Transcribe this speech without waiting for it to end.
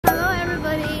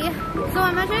So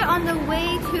I'm actually on the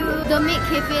way to the Maid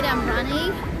Cafe that I'm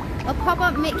running. A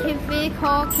pop-up Maid Cafe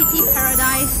called Kitty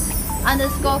Paradise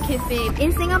 _ Cafe.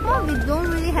 In Singapore, we don't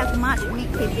really have much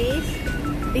Maid Cafes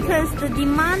because the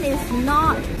demand is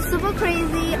not super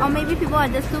crazy, or maybe people are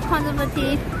just too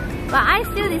conservative. But I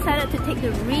still decided to take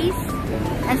the risk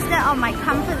and step out of my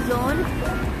comfort zone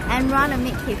and run a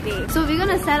Maid Cafe. So we're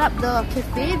gonna set up the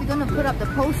cafe, we're gonna put up the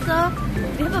poster.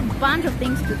 We have a bunch of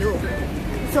things to do.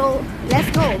 So let's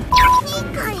go.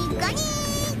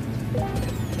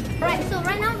 Alright, so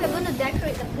right now we're gonna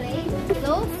decorate the place,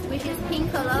 which is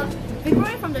pink color. We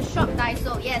brought it from the shop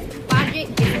Daiso. Yes,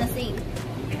 budget businessing.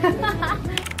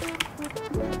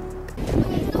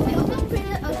 Okay, so we also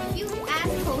printed a cute ass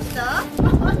poster.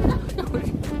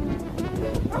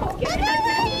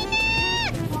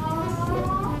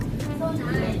 So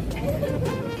nice.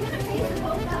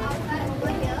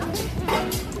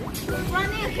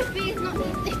 Running a cafe is not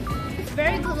easy. This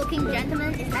very good looking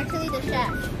gentleman is actually the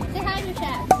chef. Say hi to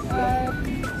chef.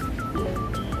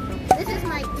 This is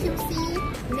my cutesy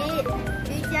maid.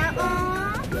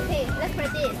 Okay, let's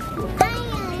practice. So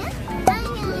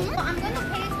I'm gonna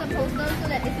paste the poster so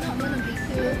that it's not gonna be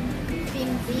too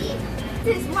flimsy.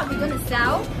 This is what we're gonna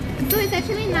sell. So it's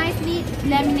actually nicely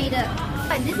laminated.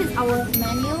 But this is our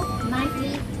menu,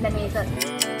 nicely laminated.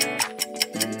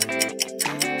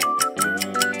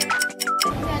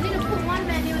 Okay, I need to put one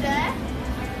menu there.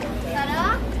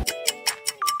 Ta-da!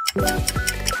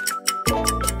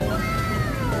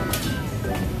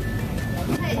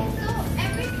 Okay, so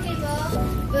every table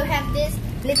will have this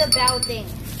little bell thing.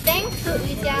 Thanks to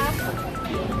Yuja.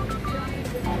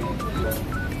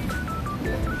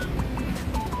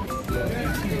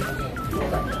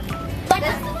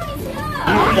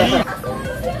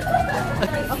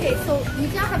 Okay, so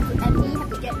Yuja and me have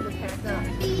to get the character.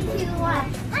 3, 2, 1.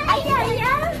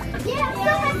 Ayaya! Yeah,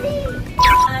 so happy!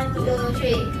 1, 2,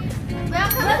 3.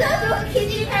 Welcome to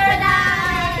Kitty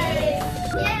Paradise!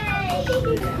 Yay!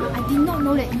 I did not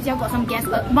know that Yuja got some guests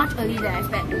much earlier than I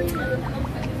expected.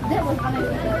 That was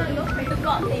unexpected. We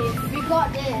got this. We got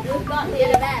this.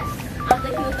 You're the best. I'm the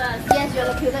cutest. Yes, you're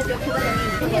the cutest. You're cuter than me.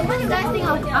 Okay, what do you guys think of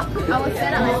our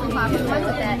setup so far? From 1 to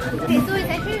 10. Okay, so it's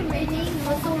actually raining. It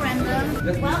was so random.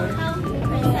 Welcome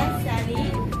Princess Sally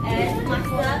and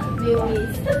Master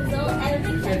Lewis. So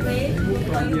every cafe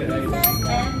for Princess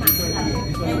and Master.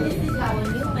 And this is our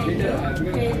new menu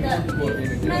created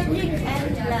with magic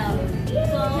and love.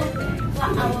 So for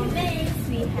our mains,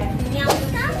 we have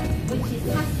nyamsa, which is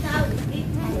pasta with beef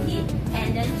patty, and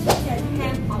then chicken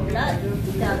ham omelette,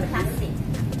 the classic.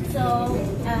 So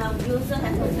we also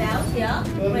have a bell here.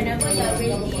 Whenever you're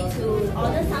ready to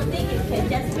order something, you can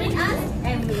just ring us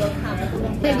and we will come.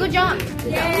 Okay, good job.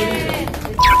 Yay!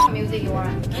 Music you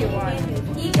want?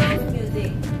 Eagles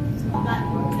music. But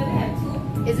do we have two?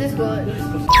 Is this good?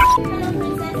 Hello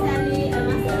Princess Sally and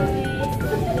Master Lewis.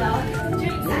 Well,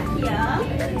 drinks are here.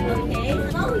 Okay,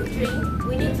 before we drink,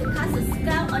 we need to cast a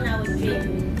spell on our drink.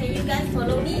 Can you guys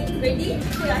follow me? Ready?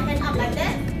 Put your hand up like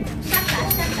that. Shaka,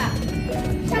 shaka.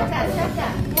 Shaka, shaka.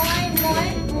 Moi, moi,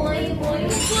 moi, moi.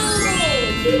 Choo.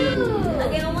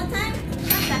 Again, one more time.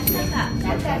 Shaka, shaka.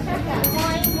 Shaka, shaka.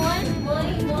 Moi, moi, moi,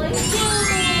 moi. Choo.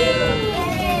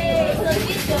 Yay! So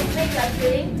this will make your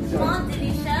drink more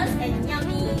delicious and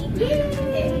yummy. Okay,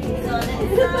 so let's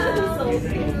start. So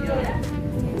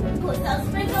put some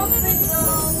sprinkle.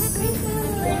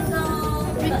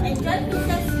 So enjoy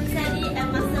Princess Sally and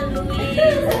Master Louis.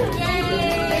 Yay!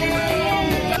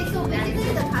 So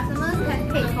basically the customers have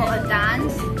paid for a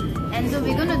dance, and so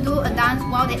we're gonna do a dance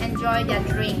while they enjoy their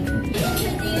drink.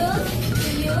 Introduce to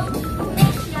you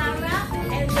Miss Yara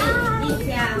and Miss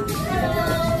Nisha. Hello!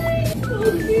 So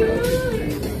cute!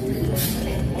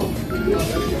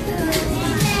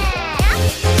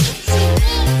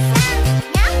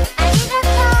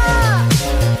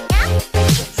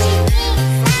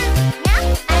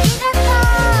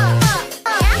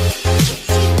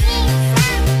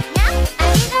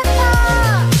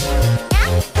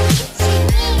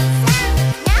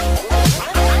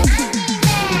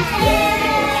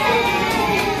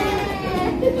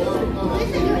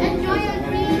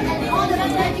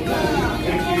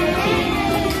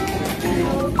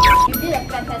 You did a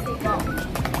fantastic job.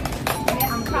 Okay,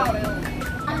 I'm proud of you.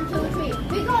 1, 2, 3.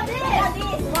 We got this!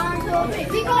 1, 2, 3.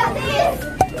 We got this!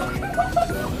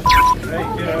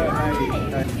 Thank you.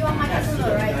 You are my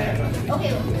customer, right?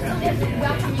 Okay, so we have to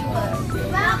welcome you first.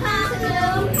 Welcome to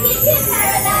Kitty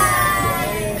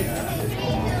Paradise! Okay,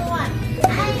 3, 2, 1.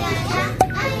 Ayaya,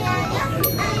 ayaya,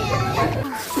 ayaya.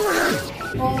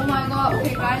 Oh my god.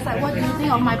 Okay guys, like what do you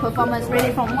think of my performance?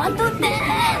 Rated from 1 to 10?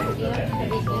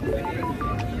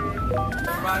 We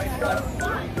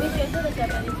should do the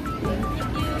Japanese.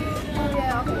 Oh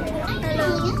yeah, okay. Hello.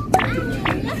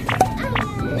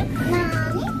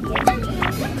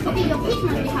 Okay, your pitch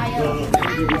must be higher.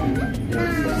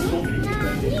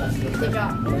 Good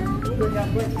job. Good job.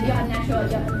 Good. You're unnatural.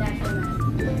 You're unnatural.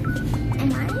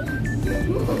 Am I?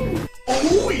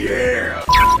 Oh yeah!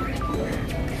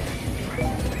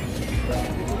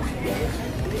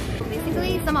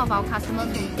 Basically, some of our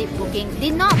customers who did booking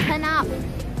did not turn up.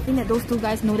 I think that those two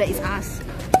guys know that it's us.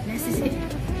 That's it.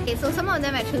 Okay, so some of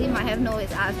them actually might have known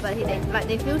it's us, but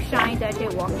they feel shy to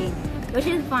actually walk in, which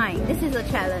is fine. This is a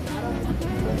challenge.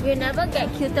 We'll never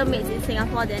get cuter maids in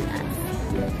Singapore than us.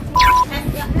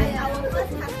 As our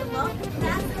first customer,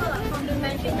 that's a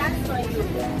complimentary dance for you.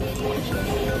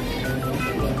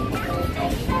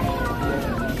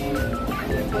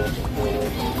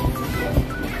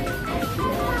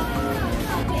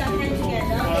 Put your hands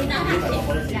together in a heart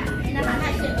shape. Yeah, in a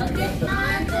heart shape. Okay.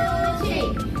 1, 2, 3.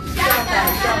 Shaka,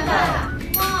 shaka.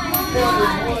 One,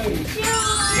 two.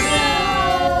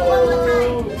 One more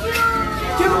time.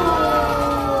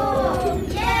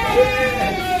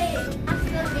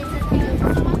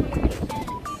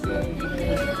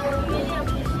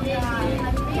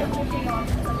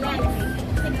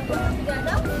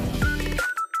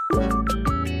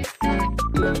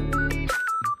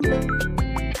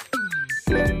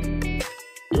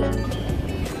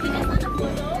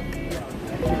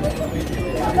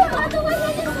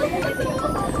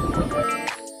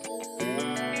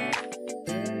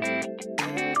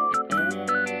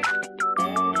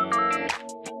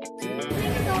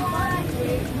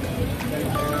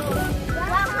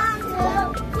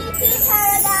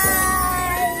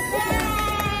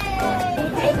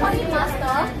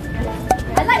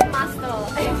 I like master.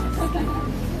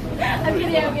 I'm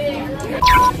kidding.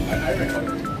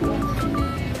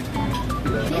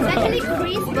 It's actually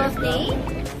Chris' birthday.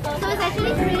 So it's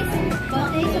actually Chris'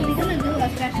 birthday, so we're gonna do a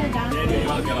special dance.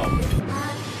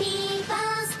 Happy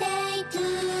birthday to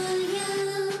you.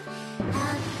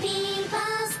 Happy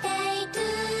birthday to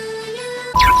you.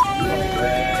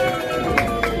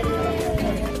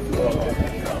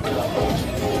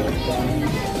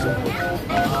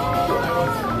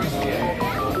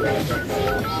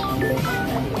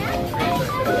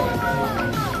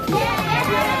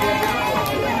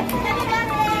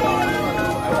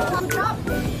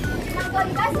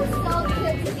 You guys are so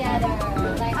cute together.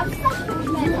 Like, I'm such a big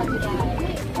fan of you guys.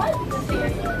 Wait, what is the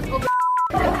seriously?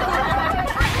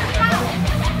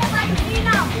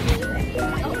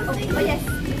 Oh yes.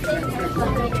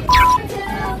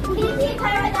 PP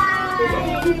Paradise!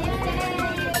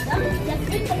 Just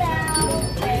ring the bell.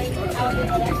 Okay, I'll do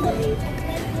the next one.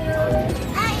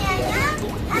 Ayaya,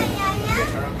 ayaya,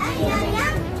 ayaya, ayaya.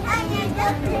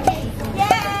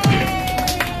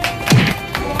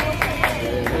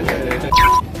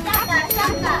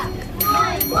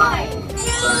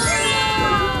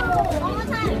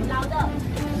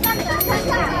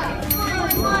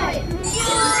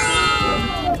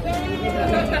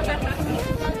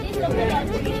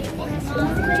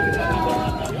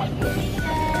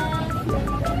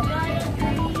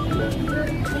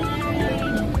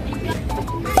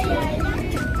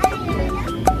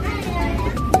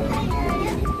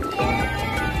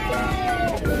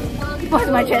 What's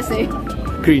my chest say?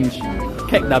 Cringe.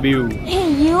 Cake W.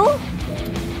 Hey, you?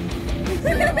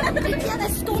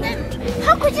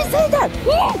 How could you say that?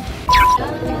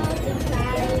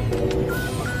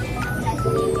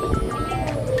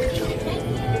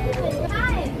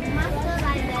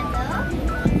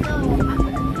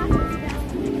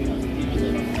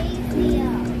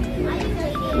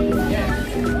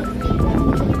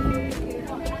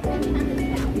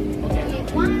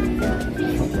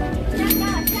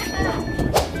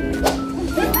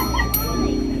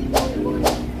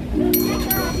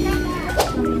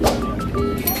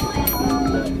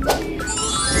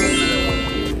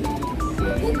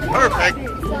 Perfect.